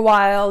me for a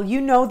while,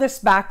 you know this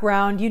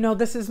background. You know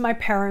this is my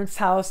parents'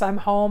 house. I'm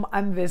home,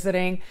 I'm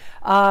visiting,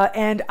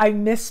 and I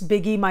miss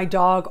Biggie, my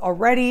dog,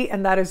 already,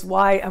 and that is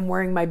why I'm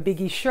wearing my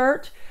Biggie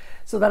shirt,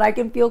 so that I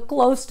can feel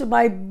close to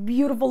my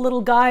beautiful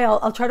little guy.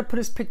 I'll try to put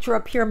his picture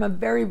up here. I'm a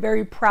very,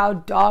 very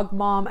proud dog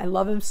mom. I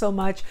love him so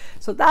much.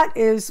 So that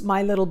is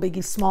my little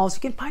Biggie Smalls.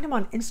 You can find him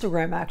on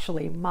Instagram,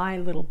 actually, my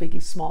little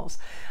Biggie Smalls.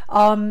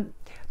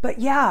 But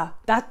yeah,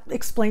 that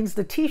explains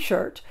the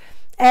t-shirt.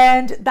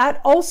 And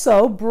that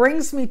also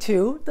brings me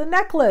to the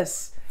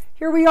necklace.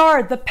 Here we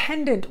are, the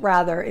pendant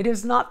rather. It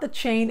is not the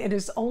chain, it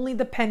is only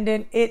the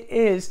pendant. It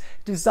is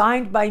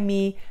designed by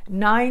me,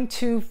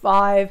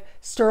 925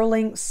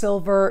 sterling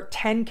silver,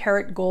 10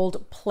 karat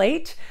gold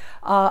plate.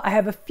 I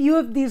have a few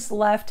of these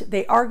left.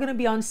 They are gonna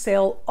be on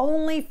sale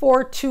only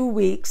for 2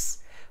 weeks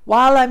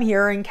while I'm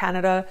here in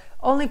Canada,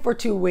 only for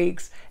 2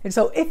 weeks. And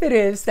so if it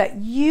is that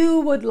you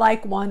would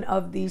like one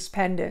of these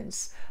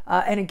pendants,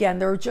 and again,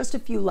 there are just a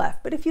few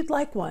left, but if you'd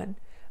like one,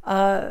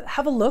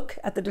 have a look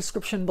at the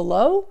description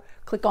below,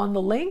 click on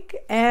the link,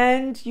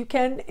 and you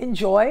can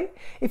enjoy.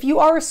 If you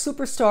are a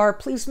superstar,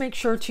 please make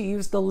sure to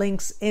use the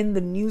links in the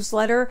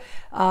newsletter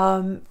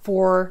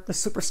for the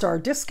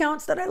superstar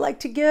discounts that I like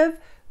to give.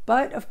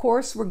 But of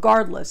course,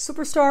 regardless,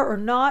 superstar or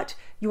not,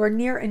 you are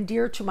near and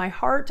dear to my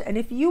heart. And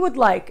if you would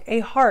like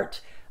a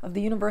heart of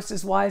the universe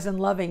is wise and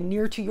loving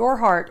near to your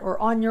heart, or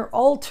on your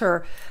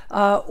altar,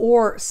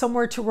 or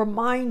somewhere to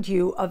remind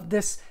you of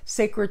this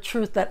sacred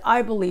truth that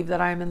I believe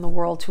that I am in the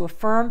world to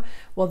affirm,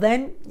 well,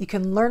 then you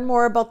can learn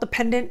more about the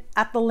pendant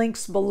at the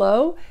links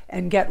below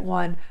and get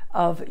one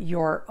of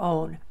your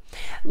own.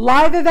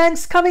 Live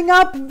events coming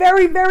up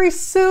very, very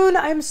soon.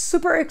 I'm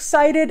super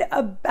excited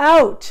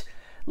about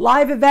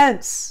live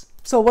events.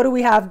 So what do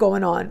we have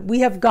going on? We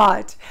have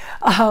got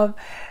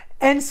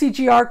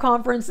NCGR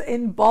conference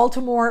in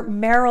Baltimore,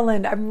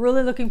 Maryland. I'm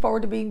really looking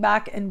forward to being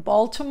back in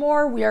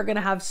Baltimore. We are going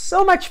to have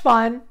so much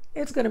fun.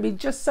 It's going to be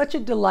just such a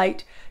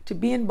delight to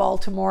be in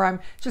Baltimore. I'm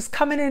just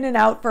coming in and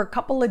out for a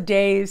couple of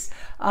days,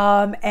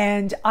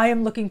 and I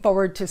am looking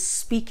forward to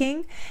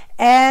speaking.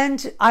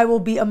 And I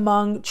will be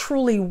among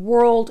truly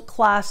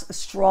world-class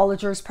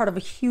astrologers, part of a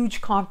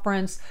huge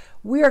conference.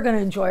 We are going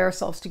to enjoy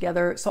ourselves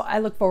together. So I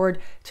look forward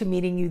to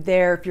meeting you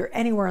there. If you're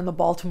anywhere in the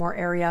Baltimore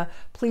area,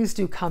 please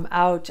do come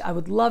out. I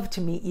would love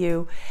to meet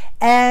you.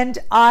 And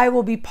I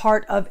will be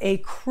part of a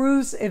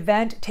cruise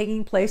event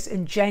taking place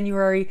in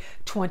January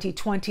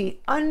 2020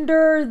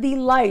 under the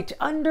light,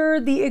 under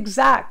the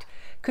exact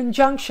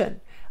conjunction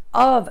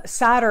of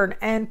Saturn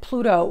and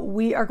Pluto.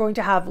 We are going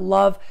to have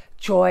love,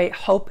 joy,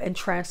 hope, and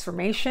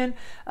transformation,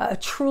 a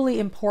truly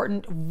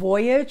important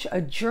voyage, a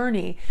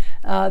journey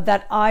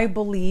that I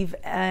believe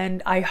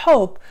and I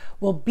hope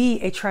will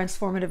be a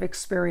transformative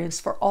experience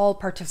for all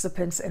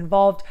participants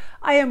involved.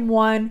 I am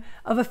one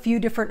of a few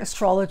different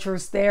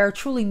astrologers there,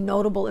 truly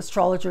notable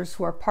astrologers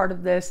who are part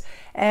of this,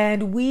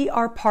 and we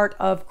are part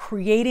of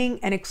creating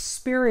and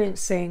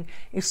experiencing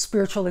a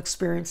spiritual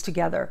experience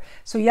together.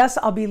 So yes,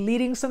 I'll be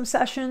leading some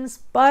sessions,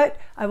 but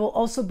I will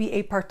also be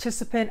a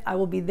participant. I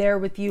will be there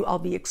with you. I'll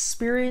be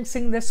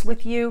experiencing this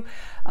with you.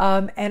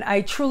 And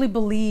I truly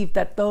believe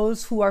that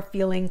those who are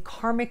feeling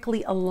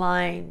karmically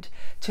aligned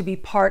to be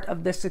part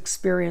of this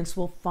experience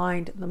will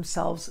find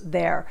themselves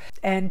there.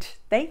 And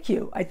thank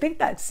you. I think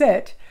that's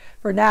it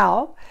for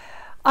now.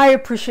 I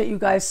appreciate you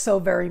guys so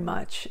very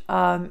much.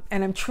 And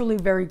I'm truly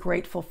very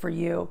grateful for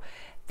you.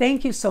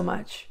 Thank you so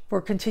much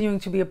for continuing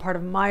to be a part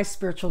of my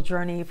spiritual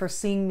journey, for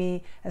seeing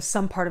me as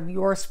some part of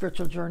your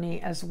spiritual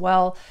journey as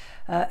well.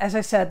 As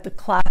I said, the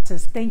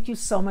classes, thank you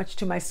so much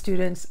to my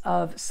students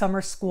of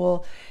summer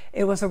school.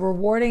 It was a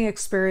rewarding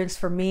experience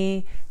for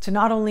me to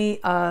not only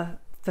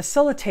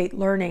facilitate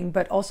learning,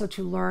 but also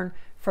to learn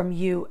from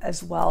you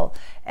as well.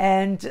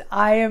 And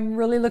I am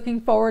really looking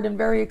forward and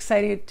very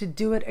excited to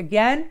do it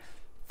again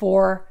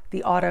for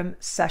the autumn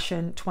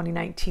session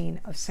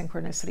 2019 of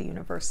Synchronicity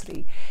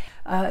University.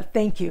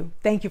 Thank you.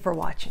 Thank you for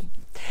watching.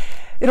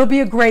 It'll be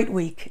a great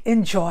week.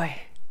 Enjoy.